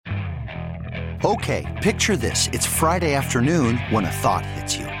Okay, picture this. It's Friday afternoon when a thought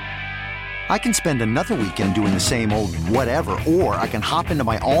hits you. I can spend another weekend doing the same old whatever, or I can hop into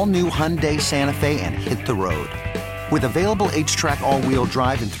my all-new Hyundai Santa Fe and hit the road. With available H-Track all-wheel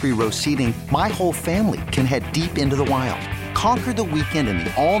drive and 3-row seating, my whole family can head deep into the wild. Conquer the weekend in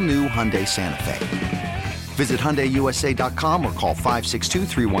the all-new Hyundai Santa Fe. Visit HyundaiUSA.com or call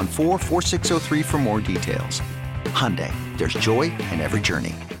 562-314-4603 for more details. Hyundai, there's joy in every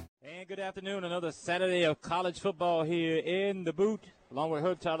journey. And good afternoon. Another Saturday of college football here in the boot. Along with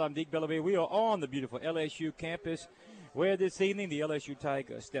Herb Tyler, I'm Deke Bellavia. We are on the beautiful LSU campus, where this evening the LSU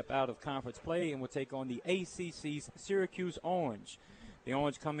Tigers step out of conference play and will take on the ACC's Syracuse Orange. The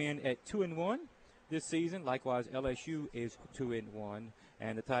Orange come in at 2-1 this season. Likewise, LSU is 2-1.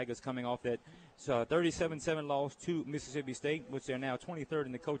 And the Tigers coming off that 37-7 loss to Mississippi State, which they're now 23rd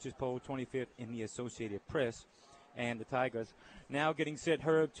in the coaches poll, 25th in the Associated Press. And the Tigers now getting set,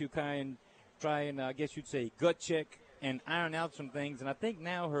 Herb, to try and I guess you'd say, gut check and iron out some things. And I think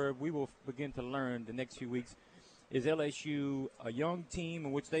now, Herb, we will begin to learn the next few weeks, is LSU a young team,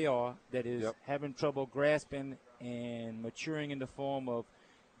 in which they are, that is having trouble grasping and maturing in the form of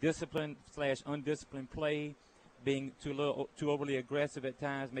discipline/undisciplined play, being too overly aggressive at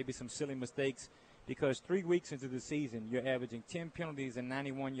times, maybe some silly mistakes, because 3 weeks into the season, you're averaging 10 penalties and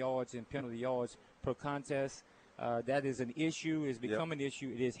 91 yards in penalty yards per contest. That is an issue. It's become an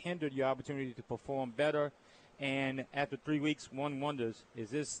issue. It has hindered your opportunity to perform better. And after 3 weeks, one wonders,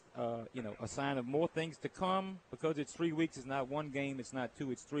 is this, a sign of more things to come? Because it's 3 weeks, it's not one game, it's not two,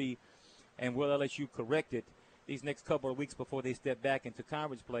 it's three. And will LSU correct it these next couple of weeks before they step back into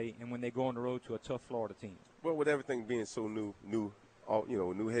conference play and when they go on the road to a tough Florida team? Well, with everything being so new new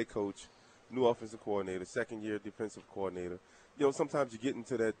head coach, new offensive coordinator, second-year defensive coordinator, sometimes you get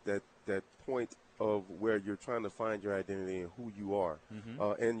into that point of where you're trying to find your identity and who you are.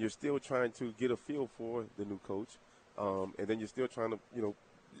 And you're still trying to get a feel for the new coach. And then you're still trying to,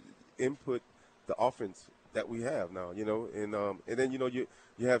 input the offense that we have now, and then, you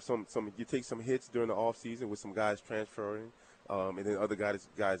have you take some hits during the off season with some guys transferring, and then other guys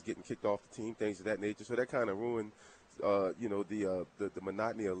getting kicked off the team, things of that nature. So that kind of ruined, the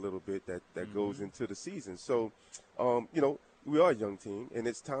monotony a little bit that goes into the season. So, we are a young team, and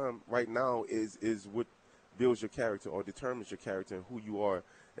it's time right now is what builds your character or determines your character and who you are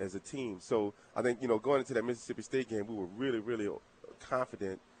as a team. So I think, going into that Mississippi State game, we were really, really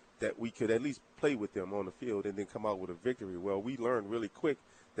confident that we could at least play with them on the field and then come out with a victory. Well, we learned really quick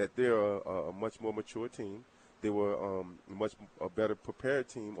that they're a much more mature team. They were a better prepared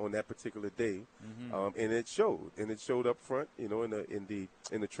team on that particular day, and it showed. And it showed up front, in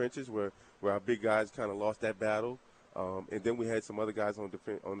the trenches where our big guys kind of lost that battle. And then we had some other guys on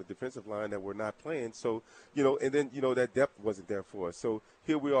the defensive line that were not playing. So, and then, that depth wasn't there for us. So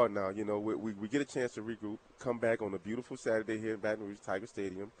here we are now, we get a chance to regroup, come back on a beautiful Saturday here in Baton Rouge Tiger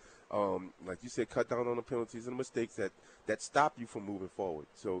Stadium. Like you said, cut down on the penalties and the mistakes that stop you from moving forward.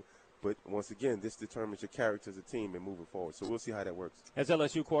 So, but once again, this determines your character as a team and moving forward. So we'll see how that works. As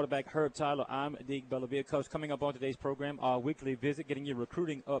LSU quarterback Herb Tyler, I'm Deke Bellavia. Coach, coming up on today's program, our weekly visit, getting your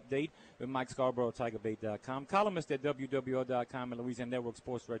recruiting update with Mike Scarborough, TigerBait.com. Columnist at WWL.com and Louisiana Network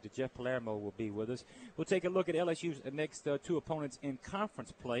Sports Director Jeff Palermo will be with us. We'll take a look at LSU's next two opponents in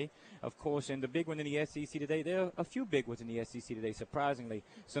conference play, of course, and the big one in the SEC today. There are a few big ones in the SEC today, surprisingly.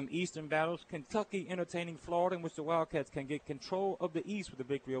 Some Eastern battles, Kentucky entertaining Florida, in which the Wildcats can get control of the East with a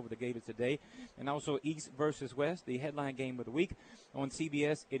victory over the Gators today. And also East versus West, the headline game of the week. On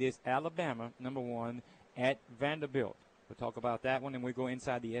CBS, it is Alabama, number 1, at Vanderbilt. We'll talk about that one, and we go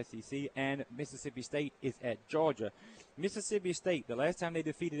inside the SEC. And Mississippi State is at Georgia. Mississippi State, the last time they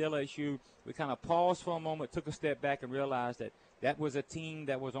defeated LSU, we kind of paused for a moment, took a step back, and realized that was a team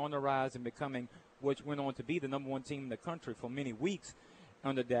that was on the rise and becoming, which went on to be the number 1 team in the country for many weeks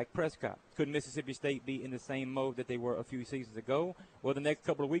under Dak Prescott. Could Mississippi State be in the same mode that they were a few seasons ago? Well, the next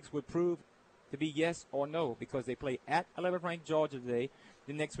couple of weeks would prove to be yes or no, because they play at 11th ranked Georgia today.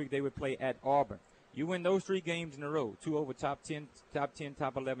 The next week they would play at Auburn. You win those 3 games in a row, 2 over top 10,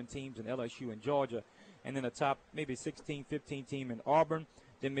 top 11 teams in LSU and Georgia, and then a top maybe 16, 15 team in Auburn.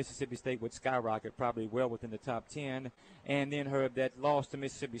 Then Mississippi State would skyrocket, probably well within the top 10. And then, Herb, that loss to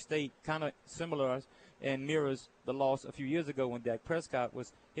Mississippi State kind of similar and mirrors the loss a few years ago when Dak Prescott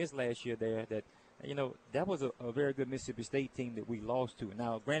was his last year there, that that was a very good Mississippi State team that we lost to.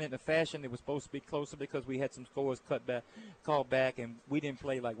 Now, granted, the fashion, it was supposed to be closer because we had some scores called back, and we didn't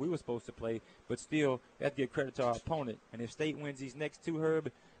play like we were supposed to play. But still, you have to give credit to our opponent. And if State wins these next two,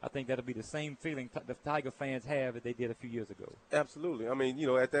 Herb, I think that'll be the same feeling the Tiger fans have that they did a few years ago. Absolutely. I mean,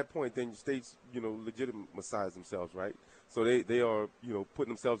 at that point, then State's, legitimize themselves, right? So they are,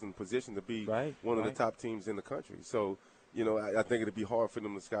 putting themselves in a position to be one of the top teams in the country. So, I think it'd be hard for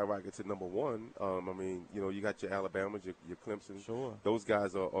them to skyrocket to number one. I mean, you got your Alabamas, your Clemson. Sure. Those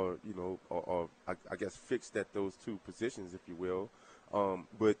guys are I guess, fixed at those two positions, if you will.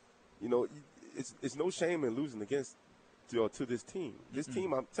 But, it's no shame in losing against to this team. This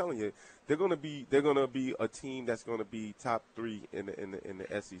team, I'm telling you, they're gonna be a team that's gonna be top 3 in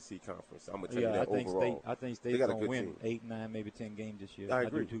the SEC conference. I'm gonna tell you that overall. I think State's gonna win 8, 9, maybe 10 games this year. I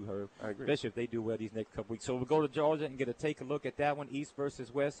agree. do too, Herb. I agree. Especially if they do well these next couple weeks. So we'll go to Georgia and take a look at that one, East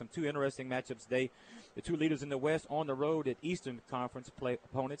versus West. Some two interesting matchups today. The two leaders in the West on the road at Eastern Conference play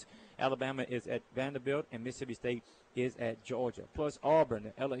opponents. Alabama is at Vanderbilt, and Mississippi State is at Georgia. Plus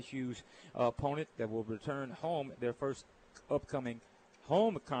Auburn, LSU's opponent that will return home. Their first upcoming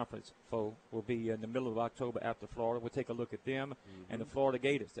home conference foe will be in the middle of October after Florida. We'll take a look at them and the Florida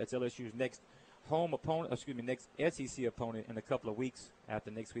Gators. That's LSU's next next SEC opponent in a couple of weeks.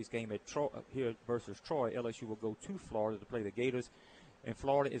 After next week's game at here versus Troy, LSU will go to Florida to play the Gators. And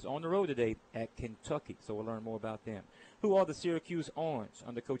Florida is on the road today at Kentucky, so we'll learn more about them. Who are the Syracuse Orange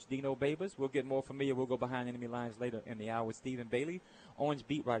under Coach Dino Babers? We'll get more familiar. We'll go behind enemy lines later in the hour with Stephen Bailey, Orange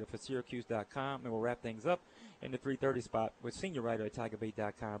beat writer for Syracuse.com, and we'll wrap things up in the 3:30 spot with senior writer at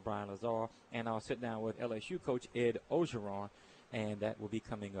TigerBait.com, Brian Lazar, and I'll sit down with LSU coach Ed Ogeron, and that will be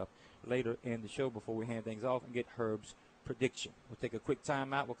coming up later in the show before we hand things off and get Herb's prediction. We'll take a quick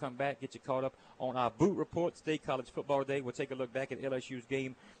timeout. We'll come back, get you caught up on our Boot Report, State College Football Day. We'll take a look back at LSU's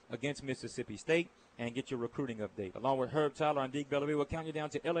game against Mississippi State and get your recruiting update. Along with Herb Tyler and Deke Bellamy, we'll count you down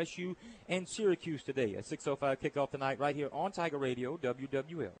to LSU and Syracuse today at 6:05 kickoff tonight right here on Tiger Radio,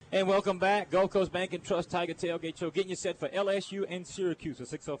 WWL. And welcome back. Gulf Coast Bank and Trust Tiger Tailgate Show, getting you set for LSU and Syracuse at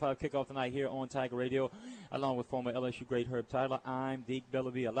 6:05 kickoff tonight here on Tiger Radio. Along with former LSU great Herb Tyler, I'm Deke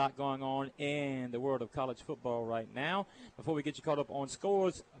Bellamy. A lot going on in the world of college football right now. Before we get you caught up on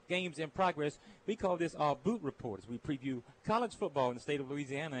scores, games in progress, we call this our Boot Report as we preview college football in the state of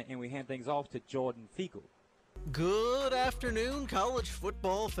Louisiana, and we hand things off to Jordan Fiegel. Good afternoon, college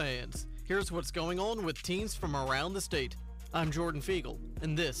football fans. Here's what's going on with teams from around the state. I'm Jordan Fiegel,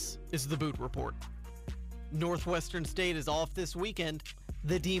 and this is the Boot Report. Northwestern State is off this weekend.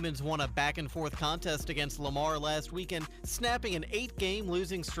 The Demons won a back-and-forth contest against Lamar last weekend, snapping an 8-game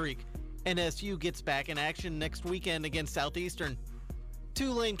losing streak. NSU gets back in action next weekend against Southeastern.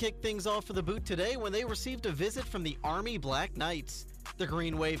 Tulane kicked things off for the Boot today when they received a visit from the Army Black Knights. The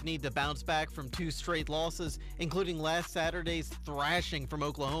Green Wave need to bounce back from 2 straight losses, including last Saturday's thrashing from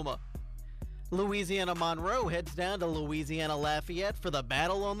Oklahoma. Louisiana Monroe heads down to Louisiana Lafayette for the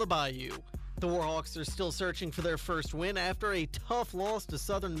Battle on the Bayou. The Warhawks are still searching for their first win after a tough loss to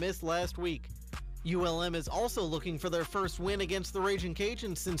Southern Miss last week. ULM is also looking for their first win against the Ragin'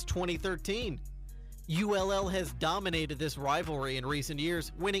 Cajuns since 2013. ULL has dominated this rivalry in recent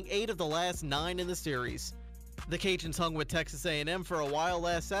years, winning 8 of the last 9 in the series. The Cajuns hung with Texas A&M for a while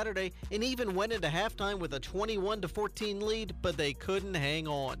last Saturday and even went into halftime with a 21-14 lead, but they couldn't hang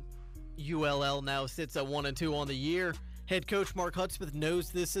on. ULL now sits at 1-2 on the year. Head coach Mark Hudspeth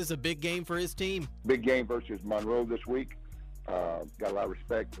knows this is a big game for his team. Big game versus Monroe this week. Got a lot of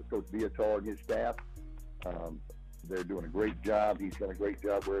respect for Coach Viator and his staff. They're doing a great job. He's done a great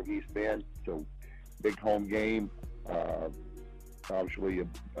job wherever he's been. So, big home game. Obviously,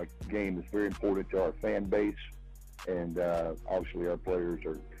 a game that's very important to our fan base. And obviously, our players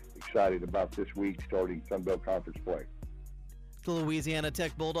are excited about this week starting Sun Belt Conference play. The Louisiana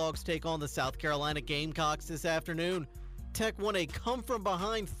Tech Bulldogs take on the South Carolina Gamecocks this afternoon. Tech won a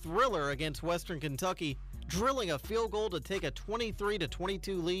come-from-behind thriller against Western Kentucky, drilling a field goal to take a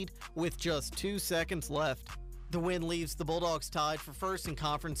 23-22 lead with just 2 seconds left. The win leaves the Bulldogs tied for first in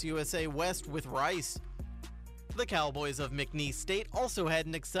Conference USA West with Rice. The Cowboys of McNeese State also had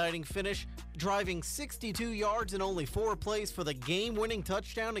an exciting finish, driving 62 yards in only 4 plays for the game-winning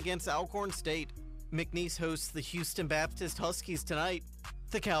touchdown against Alcorn State. McNeese hosts the Houston Baptist Huskies tonight.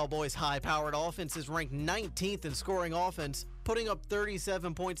 The Cowboys' high-powered offense is ranked 19th in scoring offense, putting up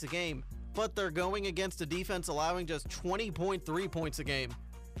 37 points a game, but they're going against a defense allowing just 20.3 points a game.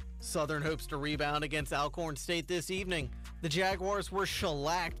 Southern hopes to rebound against Alcorn State this evening. The Jaguars were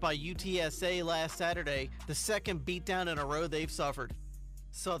shellacked by UTSA last Saturday, the second beatdown in a row they've suffered.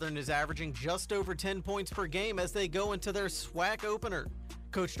 Southern is averaging just over 10 points per game as they go into their SWAC opener.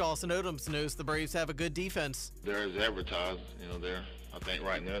 Coach Dawson Odoms knows the Braves have a good defense. They're as advertised. I think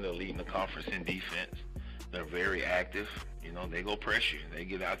right now they're leading the conference in defense. They're very active. They go press you. They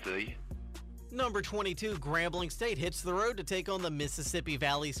get out to you. Number 22, Grambling State hits the road to take on the Mississippi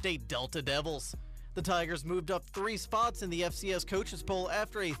Valley State Delta Devils. The Tigers moved up 3 spots in the FCS coaches poll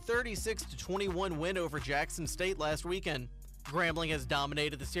after a 36-21 win over Jackson State last weekend. Grambling has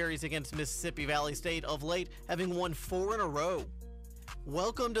dominated the series against Mississippi Valley State of late, having won 4 in a row.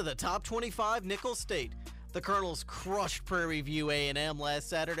 Welcome to the top 25 Nicholls State. The Colonels crushed Prairie View A&M last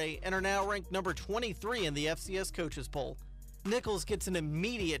Saturday and are now ranked number 23 in the FCS coaches poll. Nicholls gets an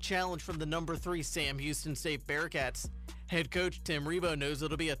immediate challenge from the number 3 Sam Houston State Bearcats. Head coach Tim Rebo knows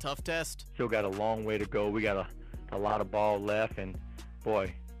it'll be a tough test. Still got a long way to go. We got a lot of ball left, and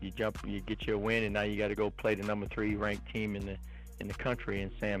boy, you get your win, and now you got to go play the number 3 ranked team in the country,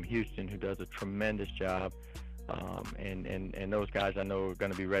 and Sam Houston, who does a tremendous job. And those guys I know are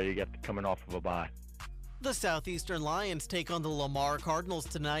going to be ready to get coming off of a bye. The Southeastern Lions take on the Lamar Cardinals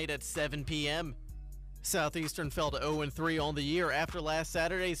tonight at 7 p.m. Southeastern fell to 0-3 on the year after last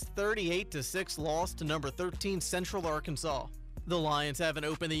Saturday's 38-6 loss to number 13 Central Arkansas. The Lions haven't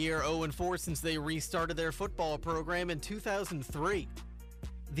opened the year 0-4 since they restarted their football program in 2003.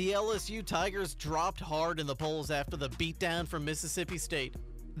 The LSU Tigers dropped hard in the polls after the beatdown from Mississippi State.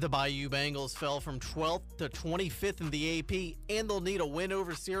 The Bayou Bengals fell from 12th to 25th in the AP, and they'll need a win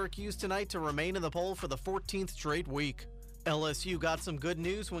over Syracuse tonight to remain in the poll for the 14th straight week. LSU got some good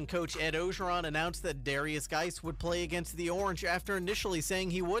news when coach Ed Ogeron announced that Darius Geis would play against the Orange after initially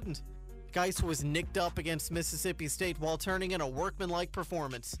saying he wouldn't. Geis was nicked up against Mississippi State while turning in a workmanlike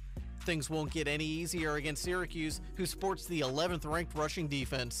performance. Things won't get any easier against Syracuse, who sports the 11th ranked rushing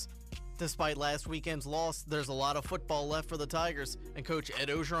defense. Despite last weekend's loss, there's a lot of football left for the Tigers, and Coach Ed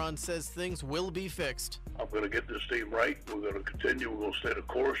Ogeron says things will be fixed. I'm going to get this team right. We're going to continue. We're going to stay the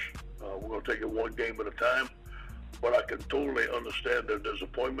course. We're going to take it one game at a time. But I can totally understand their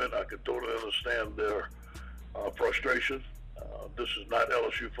disappointment. I can totally understand their frustration. This is not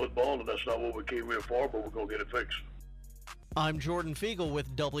LSU football, and that's not what we came here for, but we're going to get it fixed. I'm Jordan Fiegel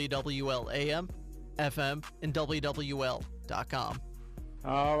with WWL AM, FM, and WWL.com.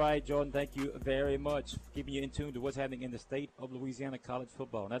 All right, Jordan, thank you very much for keeping you in tune to what's happening in the state of Louisiana college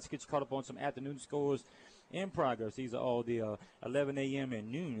football. Now, let's get you caught up on some afternoon scores in progress. These are all the 11 a.m.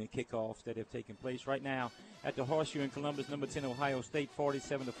 and noon kickoffs that have taken place right now at the Horseshoe in Columbus. Number 10, Ohio State,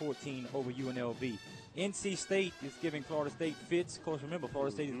 47-14 over UNLV. NC State is giving Florida State fits. Of course, remember,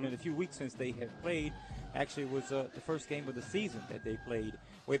 Florida State has been a few weeks since they have played. Actually, it was the first game of the season that they played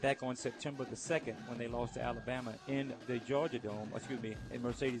way back on September the 2nd when they lost to Alabama in the Georgia Dome, in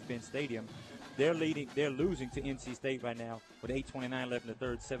Mercedes-Benz Stadium. They're losing to NC State right now with 8:29 left in the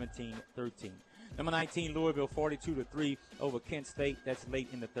third, 17-13. Number 19, Louisville, 42-3 over Kent State. That's late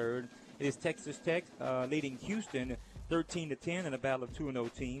in the third. It is Texas Tech leading Houston 13-10 in a battle of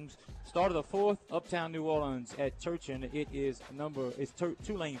 2-0 teams. Start of the fourth, Uptown New Orleans at Turchin. It is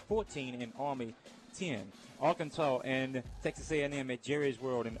Tulane 14 and Army 10. Arkansas and Texas A&M at Jerry's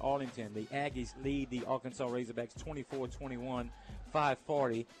World in Arlington. The Aggies lead the Arkansas Razorbacks 24-21,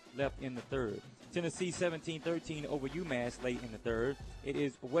 5:40 left in the third. Tennessee 17-13 over UMass late in the third. It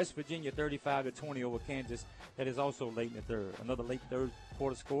is West Virginia 35-20 over Kansas. That is also late in the third. Another late third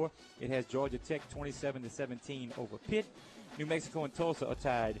quarter score. It has Georgia Tech 27-17 over Pitt. New Mexico and Tulsa are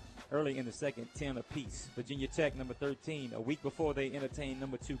tied early in the second, 10 apiece. Virginia Tech, number 13, a week before they entertain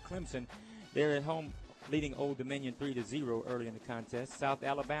number 2 Clemson. They're at home leading Old Dominion 3-0 early in the contest. South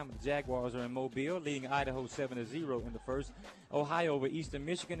Alabama, the Jaguars are in Mobile, leading Idaho 7-0 in the first. Ohio over Eastern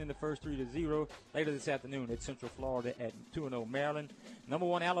Michigan in the first 3-0. Later this afternoon at Central Florida at 2-0 Maryland. Number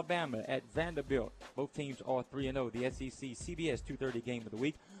 1 Alabama at Vanderbilt. Both teams are 3-0. The SEC CBS 2:30 game of the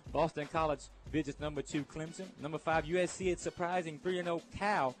week. Boston College visits number 2 Clemson. Number 5 USC. It's surprising 3-0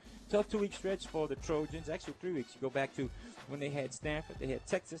 Cal. Tough 2-week stretch for the Trojans. Actually 3 weeks. You go back to when they had Stanford, they had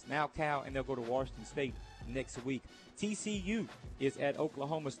Texas, now Cal, and they'll go to Washington State next week. TCU is at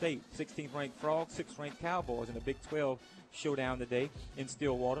Oklahoma State. 16th ranked Frogs, 6th ranked Cowboys in the Big 12 showdown today in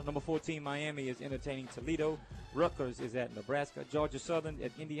Stillwater. Number 14 Miami is entertaining Toledo. Rutgers is at Nebraska. Georgia Southern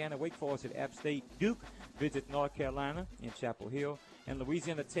at Indiana. Wake Forest at App State. Duke visits North Carolina in Chapel Hill. And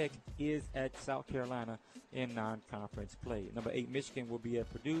Louisiana Tech is at South Carolina in non-conference play. Number 8 Michigan will be at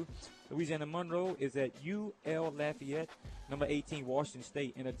Purdue. Louisiana Monroe is at UL Lafayette. Number 18 Washington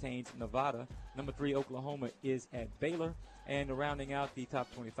State entertains Nevada. Number 3 Oklahoma is at Baylor. And rounding out the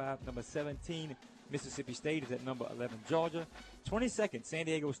top 25, number 17 Mississippi State is at number 11 Georgia. 22nd San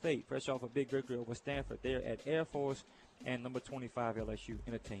Diego State, fresh off a big victory over Stanford. They're at Air Force. And number 25 LSU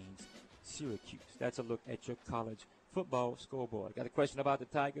entertains Syracuse. That's a look at your college Football Scoreboard. Got a question about the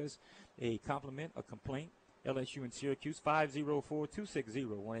Tigers, a compliment, a complaint? LSU and Syracuse,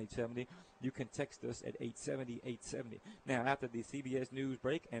 504-260-1870. You can text us at 870-870. Now, after the CBS News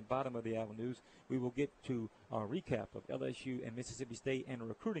break and bottom of the hour news, we will get to our recap of LSU and Mississippi State and a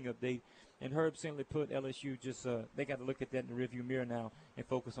recruiting update. And Herb simply put, LSU just they got to look at that in the rearview mirror now and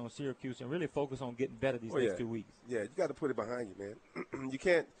focus on Syracuse and really focus on getting better these next 2 weeks. Yeah, you got to put it behind you, man. You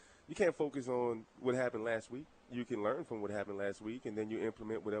can't focus on what happened last week. You can learn from what happened last week, and then you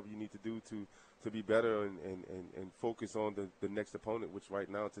implement whatever you need to do to be better and focus on the next opponent, which right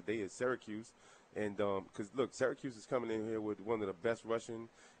now today is Syracuse. And because, look, Syracuse is coming in here with one of the best rushing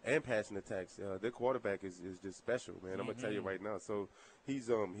and passing attacks. Their quarterback is just special, man. I'm going to tell you right now. So he's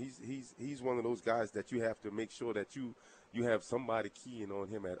one of those guys that you have to make sure that you have somebody keying on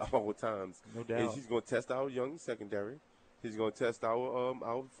him at all times. No doubt. And he's going to test our young secondary. He's going to test our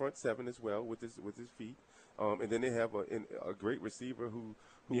front seven as well with his feet. And then they have a great receiver who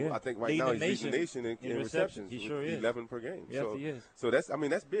I think right now he's leading the nation in receptions. He sure is. 11 per game. Yes, he is. So that's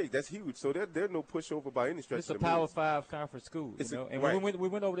big. That's huge. So they're no pushover by any stretch. It's a Power 5 conference school. And right. we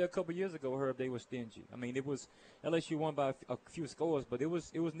went over there a couple years ago, Herb, they were stingy. I mean, it was LSU won by a few scores, but it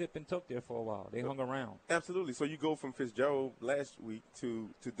was nip and tuck there for a while. They hung around. Absolutely. So you go from Fitzgerald last week to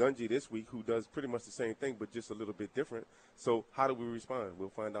Dungy this week, who does pretty much the same thing, but just a little bit different. So how do we respond? We'll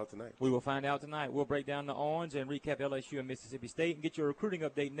find out tonight. We will find out tonight. We'll break down the Orange and recap LSU and Mississippi State and get your recruiting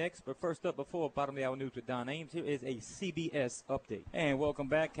update next. But first up, before bottom of the hour news with Don Ames, here is a CBS update. And welcome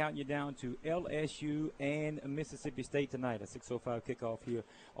back. Counting you down to LSU and Mississippi State tonight. A 6:05 kickoff here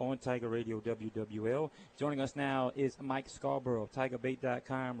on Tiger Radio WWL. Joining us now is Mike Scarborough of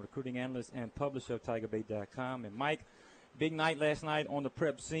TigerBait.com, recruiting analyst and publisher of TigerBait.com. And Mike, big night last night on the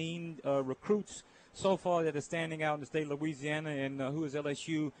prep scene. Recruits so far that are standing out in the state of Louisiana, and who is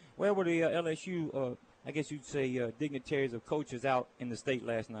LSU? Where were the LSU, I guess you'd say, dignitaries of coaches out in the state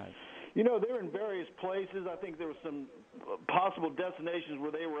last night? You know, they're in various places. I think there were some possible destinations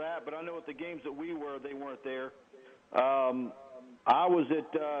where they were at, but I know at the games that we were, they weren't there. I was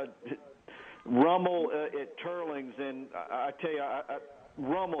at Rummel at Turlings, and I tell you,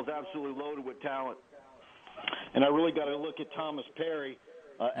 Rummel's absolutely loaded with talent. And I really got to look at Thomas Perry,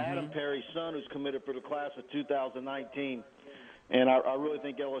 Adam Perry's son, who's committed for the class of 2019. And I really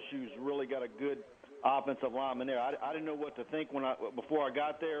think LSU's really got a good offensive lineman there. I didn't know what to think before I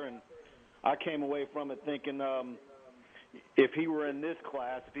got there, and I came away from it thinking if he were in this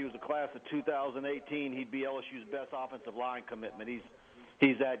class, if he was a class of 2018, he'd be LSU's best offensive line commitment.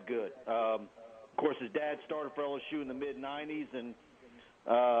 He's that good. Of course, his dad started for LSU in the mid-'90s, and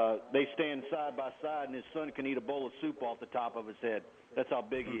they stand side by side, and his son can eat a bowl of soup off the top of his head. That's how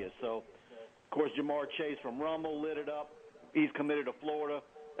big he is. So, of course, Jamar Chase from Rummel lit it up. He's committed to Florida.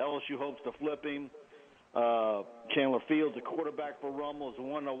 LSU hopes to flip him. Chandler Fields, the quarterback for Rummel, is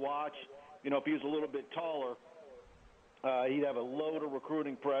one to watch. You know, if he was a little bit taller, he'd have a load of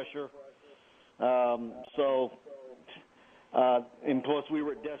recruiting pressure. And plus we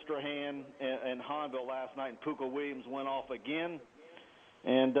were at Destrehan and Hanville last night, and Puka Williams went off again.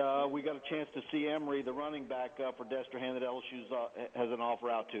 And we got a chance to see Emery, the running back for Destrehan that LSU has an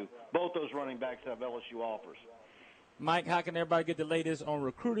offer out to. Both those running backs have LSU offers. Mike, how can everybody get the latest on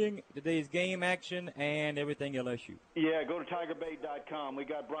recruiting, today's game action, and everything LSU? Yeah, go to TigerBait.com. We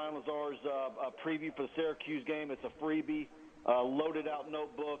got Brian Lazar's preview for the Syracuse game. It's a freebie, loaded out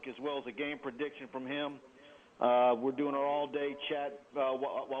notebook, as well as a game prediction from him. We're doing our all-day chat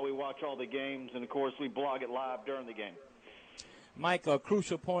while we watch all the games, and, of course, we blog it live during the game. Mike, a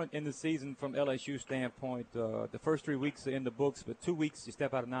crucial point in the season from LSU standpoint. The first 3 weeks are in the books, but 2 weeks you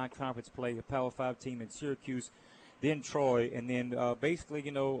step out of non-conference play, a Power 5 team in Syracuse, then Troy, and then basically,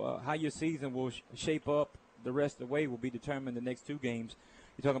 how your season will shape up the rest of the way will be determined in the next two games.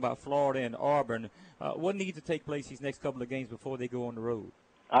 You're talking about Florida and Auburn. What needs to take place these next couple of games before they go on the road?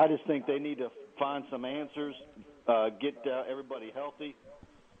 I just think they need to find some answers, get everybody healthy,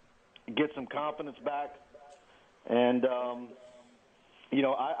 get some confidence back, and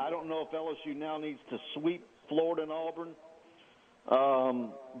I don't know if LSU now needs to sweep Florida and Auburn,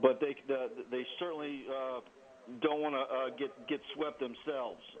 but they certainly don't want to get swept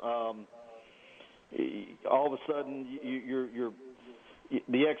themselves. All of a sudden,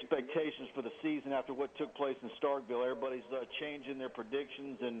 the expectations for the season after what took place in Starkville, everybody's changing their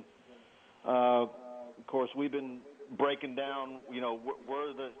predictions, and of course we've been breaking down.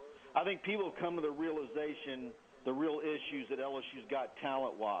 I think people have come to the realization the real issues that LSU's got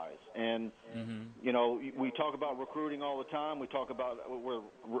talent-wise. And, we talk about recruiting all the time. We talk about where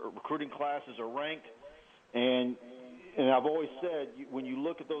recruiting classes are ranked. And I've always said when you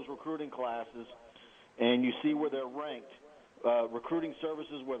look at those recruiting classes, and you see where they're ranked, recruiting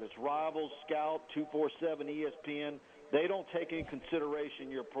services, whether it's Rivals, Scout, 247, ESPN, they don't take into consideration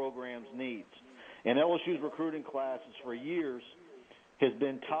your program's needs. And LSU's recruiting classes for years has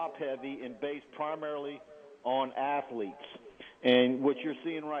been top-heavy and based primarily on athletes. And what you're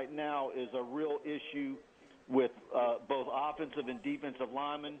seeing right now is a real issue with both offensive and defensive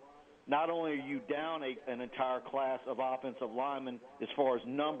linemen. Not only are you down an entire class of offensive linemen as far as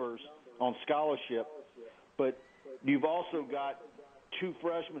numbers on scholarship, but you've also got 2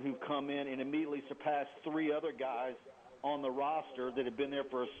 freshmen who've come in and immediately surpassed 3 other guys on the roster that have been there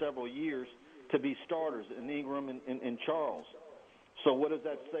for several years to be starters, in Ingram and Charles. So what does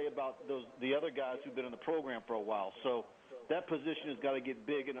that say about the other guys who've been in the program for a while? So that position has got to get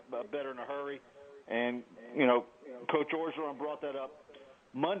big and better in a hurry. And, Coach Orgeron brought that up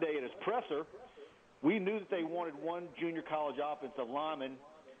Monday at his presser. We knew that they wanted 1 junior college offensive lineman.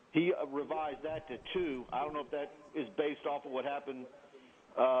 He revised that to 2. I don't know if that is based off of what happened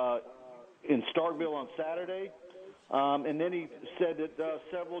in Starkville on Saturday. And then he said that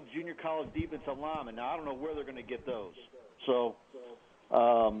several junior college defensive linemen. Now, I don't know where they're going to get those. So,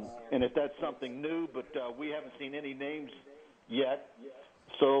 and if that's something new, but we haven't seen any names yet.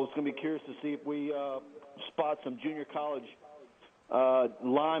 So it's going to be curious to see if we spot some junior college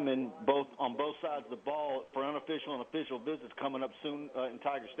linemen on both sides of the ball for unofficial and official visits coming up soon in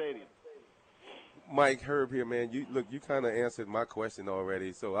Tiger Stadium. Mike, Herb here, man. You kind of answered my question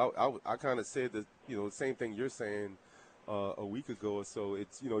already. So I kind of said the same thing you're saying a week ago or so.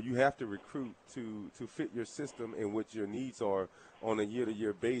 It's you have to recruit to fit your system and what your needs are on a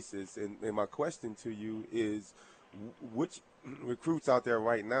year-to-year basis. And my question to you is, which recruits out there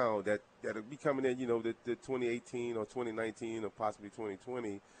right now that are be coming in, the 2018 or 2019 or possibly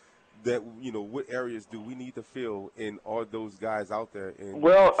 2020, that what areas do we need to fill, and are those guys out there? And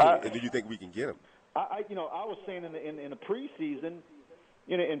do you think we can get them? I was saying in the preseason,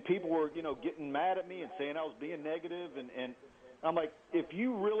 and people were getting mad at me and saying I was being negative, and I'm like, if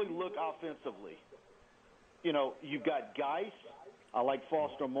you really look offensively, you've got Geis. I like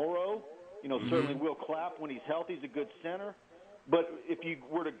Foster Moreau. Certainly Will Clapp when he's healthy is a good center. But if you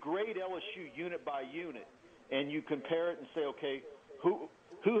were to grade LSU unit by unit and you compare it and say, okay, who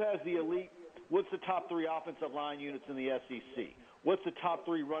has the elite? What's the top 3 offensive line units in the SEC? What's the top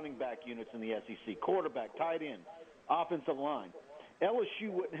 3 running back units in the SEC? Quarterback, tight end, offensive line.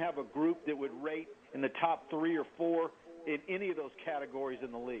 LSU wouldn't have a group that would rate in the top 3 or 4 in any of those categories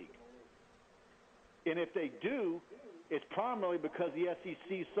in the league. And if they do, it's primarily because the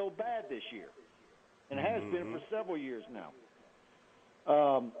SEC is so bad this year, and it has been for several years now.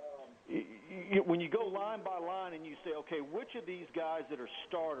 When you go line by line and you say, okay, which of these guys that are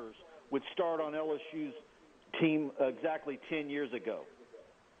starters would start on LSU's team exactly 10 years ago?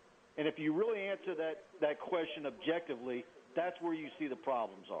 And if you really answer that question objectively, that's where you see the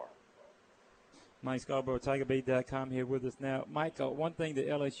problems are. Mike Scarborough, TigerBait.com here with us now. Mike, one thing that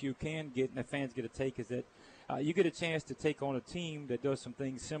LSU can get and the fans get a take is that you get a chance to take on a team that does some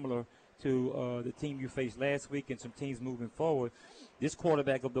things similar to the team you faced last week and some teams moving forward. This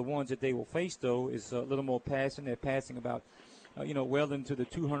quarterback of the ones that they will face, though, is a little more passing. They're passing about, well into the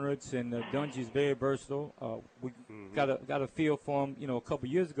 200s, and Dungy is very versatile. We got a feel for him, a couple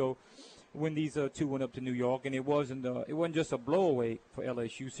years ago when these 2 went up to New York, and it wasn't just a blowaway for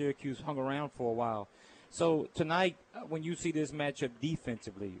LSU. Syracuse hung around for a while. So tonight, when you see this matchup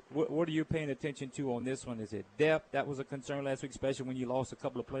defensively, what are you paying attention to on this one? Is it depth? That was a concern last week, especially when you lost a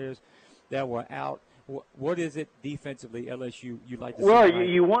couple of players that were out. What is it defensively, LSU, you'd like to see? Well,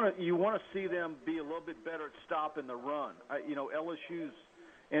 you want to see them be a little bit better at stopping the run. LSU's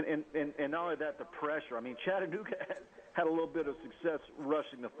and not only that, the pressure. I mean, Chattanooga had a little bit of success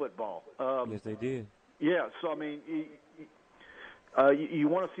rushing the football. Yes, they did. Yeah, so I mean, you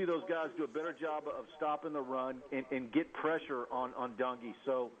want to see those guys do a better job of stopping the run and get pressure on Dungy.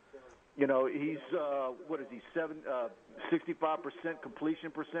 So, he's 65%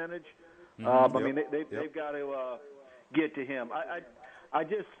 completion percentage. I mean, they've got to get to him. I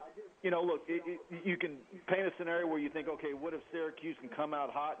just, look, you can paint a scenario where you think, okay, what if Syracuse can come out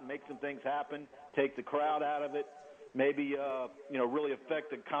hot and make some things happen, take the crowd out of it, maybe, really affect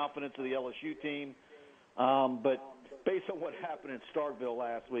the confidence of the LSU team. But based on what happened in Starkville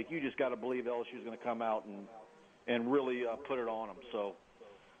last week, you just got to believe LSU is going to come out and really put it on them. So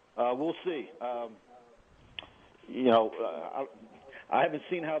we'll see. I haven't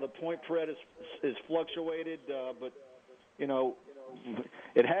seen how the point spread is fluctuated, but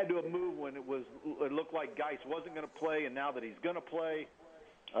it had to have moved when it looked like Geis wasn't going to play, and now that he's going to play,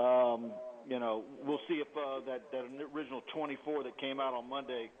 we'll see if that original 24 that came out on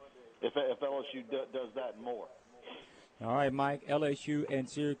Monday if LSU does that and more. All right, Mike, LSU and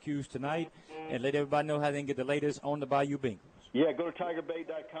Syracuse tonight, and let everybody know how they can get the latest on the Bayou Bengals. Yeah, go to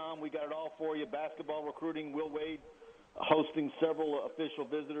TigerBait.com. We got it all for you. Basketball recruiting, Will Wade hosting several official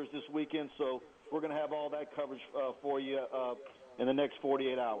visitors this weekend, so we're going to have all that coverage for you in the next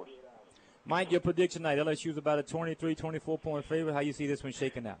 48 hours. Mike, your prediction tonight, LSU's about a 23, 24-point favorite. How you see this one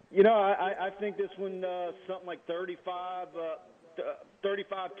shaking out? You know, I think this one something like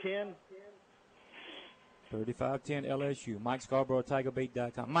 35-10. 35-10 LSU. Mike Scarborough,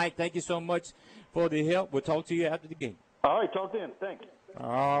 TigerBait.com. Mike, thank you so much for the help. We'll talk to you after the game. All right, talk then. Thanks.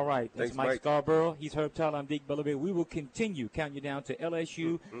 All right. That's Thanks, Mike Scarborough. He's Herb Tyler. I'm Deke Bellavia. We will continue counting you down to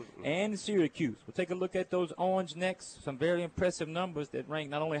LSU and Syracuse. We'll take a look at those Orange Necks. Some very impressive numbers that rank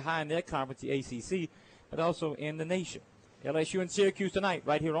not only high in their conference, the ACC, but also in the nation. LSU and Syracuse tonight,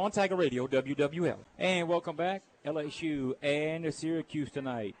 right here on Tiger Radio, WWL. And welcome back. LSU and Syracuse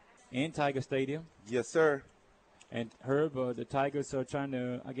tonight in Tiger Stadium. Yes, sir. And Herb, the Tigers are trying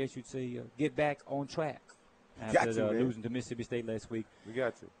to, I guess you'd say, get back on track after losing to Mississippi State last week. We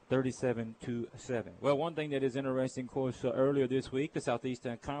got to. 37-7. Well, one thing that is interesting, of course, earlier this week, the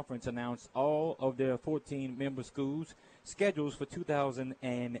Southeastern Conference announced all of their 14 member schools' schedules for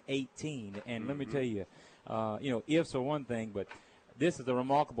 2018. And let me tell you, ifs are one thing, but this is a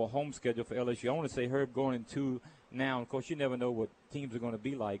remarkable home schedule for LSU. I want to say, Herb, going into now, of course, you never know what teams are going to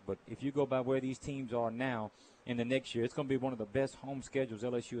be like, but if you go by where these teams are now in the next year, it's going to be one of the best home schedules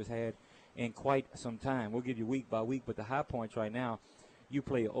LSU has had in quite some time. We'll give you week by week, but the high points right now, you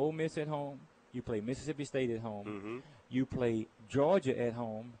play Ole Miss at home, you play Mississippi State at home, you play Georgia at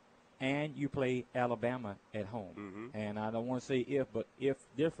home, and you play Alabama at home. And I don't want to say if, but if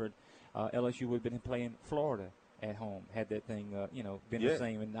different, LSU would have been playing Florida at home had that thing, been the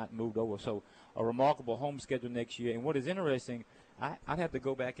same and not moved over. So a remarkable home schedule next year. And what is interesting, I'd have to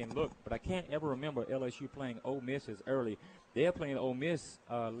go back and look, but I can't ever remember LSU playing Ole Miss as early. They're playing Ole Miss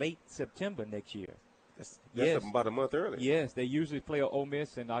late September next year. That's about a month early. Yes, they usually play Ole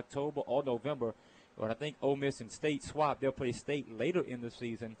Miss in October or November. But I think Ole Miss and State swap. They'll play State later in the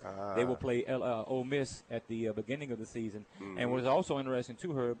season. They will play Ole Miss at the beginning of the season. And what is also interesting,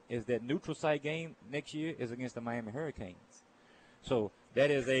 too, Herb, is that neutral site game next year is against the Miami Hurricanes. So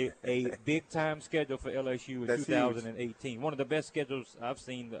that is a big-time schedule for LSU in 2018. Huge. One of the best schedules I've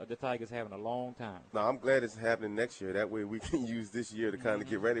seen the Tigers have in a long time. No, I'm glad it's happening next year. That way we can use this year to kind of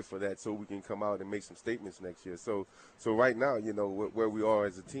get ready for that so we can come out and make some statements next year. So right now, where we are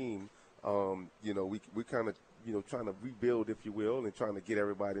as a team, we kind of, trying to rebuild, if you will, and trying to get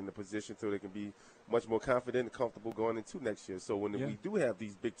everybody in the position so they can be much more confident and comfortable going into next year. So when we do have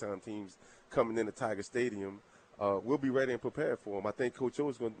these big-time teams coming into Tiger Stadium, we'll be ready and prepared for them. I think Coach O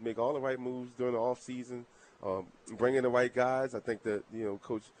is going to make all the right moves during the offseason, bring in the right guys. I think that,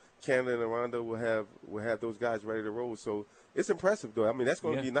 Coach Canada and Aranda will have those guys ready to roll. So it's impressive, though. I mean, that's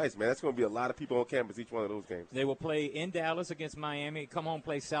going to be nice, man. That's going to be a lot of people on campus each one of those games. They will play in Dallas against Miami. Come home,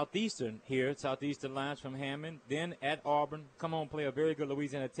 play Southeastern here. Southeastern Lions from Hammond. Then at Auburn. Come home, play a very good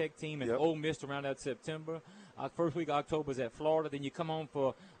Louisiana Tech team. And Ole Miss around that September. First week of October is at Florida. Then you come home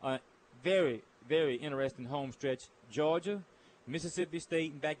for a very, very interesting home stretch. Georgia, Mississippi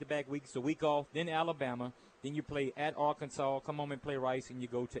State in back-to-back weeks. A week off. Then Alabama. Then you play at Arkansas, come home and play Rice, and you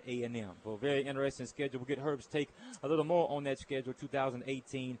go to A&M. Well, very interesting schedule. We'll get Herb's take a little more on that schedule,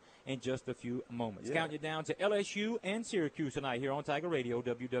 2018, in just a few moments. Count you down to LSU and Syracuse tonight here on Tiger Radio,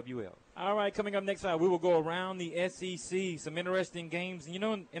 WWL. All right, coming up next we will go around the SEC, some interesting games.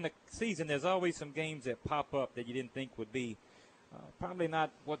 And, in the season, there's always some games that pop up that you didn't think would be probably not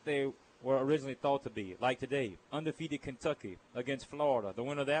what they were originally thought to be. Like today, undefeated Kentucky against Florida. The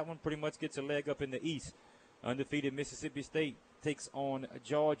winner of that one pretty much gets a leg up in the East. Undefeated Mississippi State takes on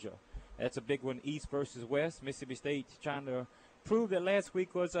Georgia. That's a big one, East versus West. Mississippi State trying to prove that last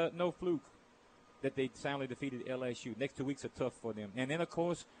week was no fluke, that they soundly defeated LSU. Next 2 weeks are tough for them. And then, of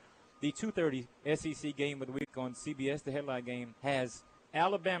course, the 2:30 SEC game of the week on CBS, the headline game, has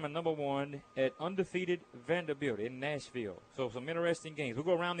Alabama #1 at undefeated Vanderbilt in Nashville. So some interesting games. We'll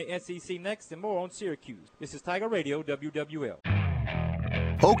go around the SEC next and more on Syracuse. This is Tiger Radio, WWL.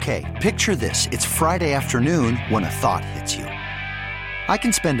 Okay, picture this. It's Friday afternoon when a thought hits you. I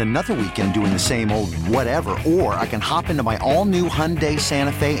can spend another weekend doing the same old whatever, or I can hop into my all-new Hyundai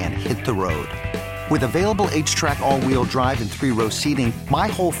Santa Fe and hit the road. With available H-Track all-wheel drive and 3-row seating, my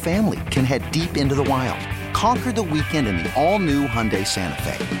whole family can head deep into the wild. Conquer the weekend in the all-new Hyundai Santa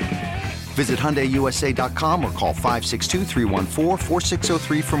Fe. Visit HyundaiUSA.com or call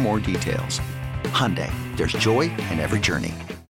 562-314-4603 for more details. Hyundai, there's joy in every journey.